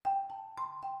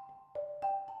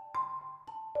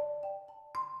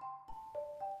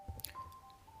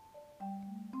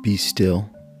be still,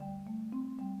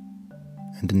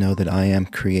 and to know that I am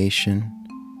creation,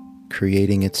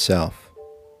 creating itself,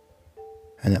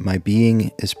 and that my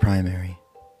being is primary.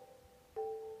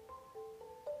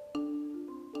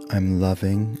 I'm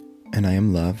loving and I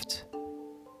am loved.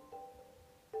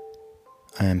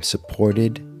 I am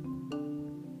supported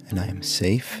and I am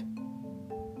safe.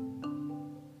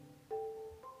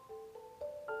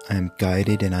 I am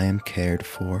guided and I am cared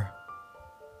for.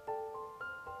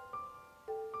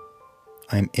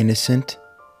 I am innocent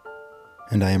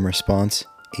and I am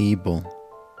responsible.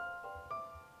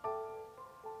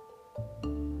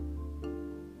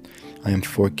 I am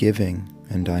forgiving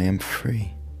and I am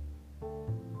free.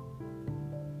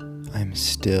 I am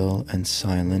still and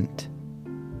silent.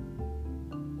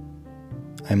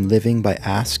 I am living by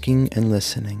asking and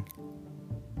listening.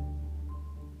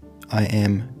 I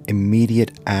am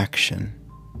immediate action.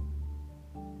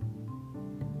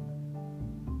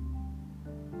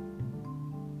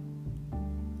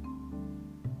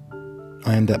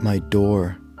 I am that my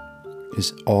door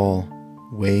is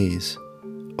always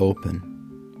open,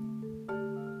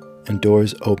 and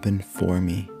doors open for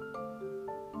me.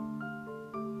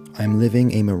 I am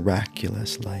living a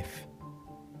miraculous life.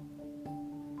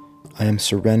 I am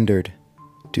surrendered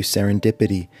to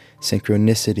serendipity,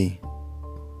 synchronicity,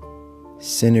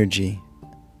 synergy,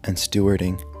 and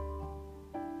stewarding.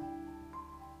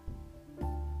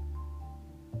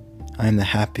 I am the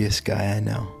happiest guy I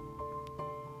know.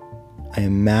 I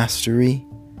am mastery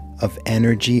of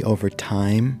energy over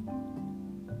time.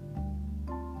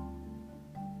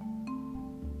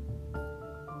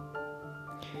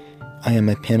 I am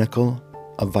a pinnacle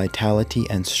of vitality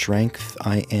and strength.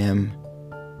 I am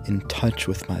in touch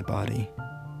with my body.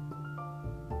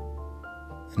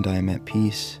 And I am at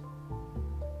peace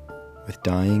with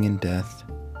dying and death.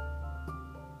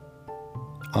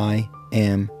 I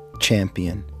am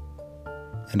champion,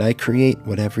 and I create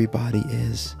what everybody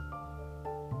is.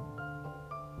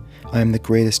 I am the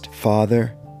greatest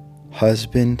father,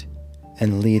 husband,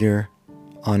 and leader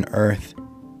on earth.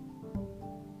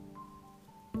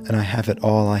 And I have it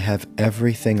all. I have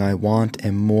everything I want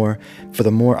and more. For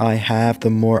the more I have,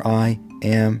 the more I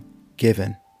am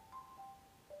given.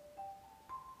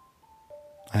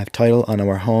 I have title on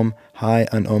our home, Hai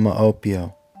an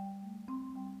Omaopio.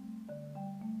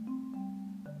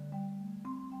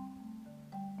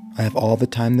 I have all the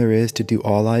time there is to do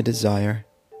all I desire.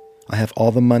 I have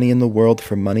all the money in the world,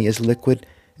 for money is liquid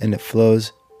and it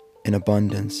flows in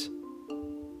abundance.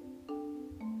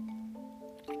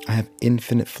 I have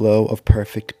infinite flow of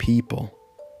perfect people.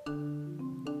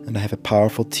 And I have a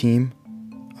powerful team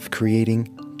of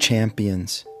creating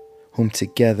champions whom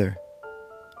together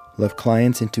love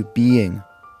clients into being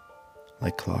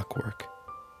like clockwork.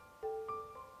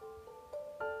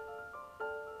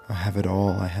 I have it all.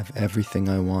 I have everything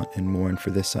I want and more, and for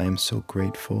this I am so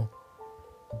grateful.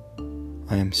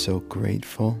 I am so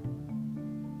grateful.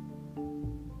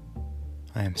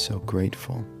 I am so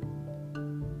grateful.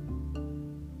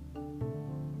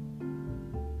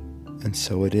 And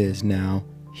so it is now,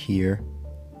 here,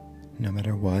 no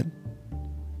matter what,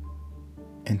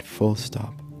 and full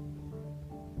stop.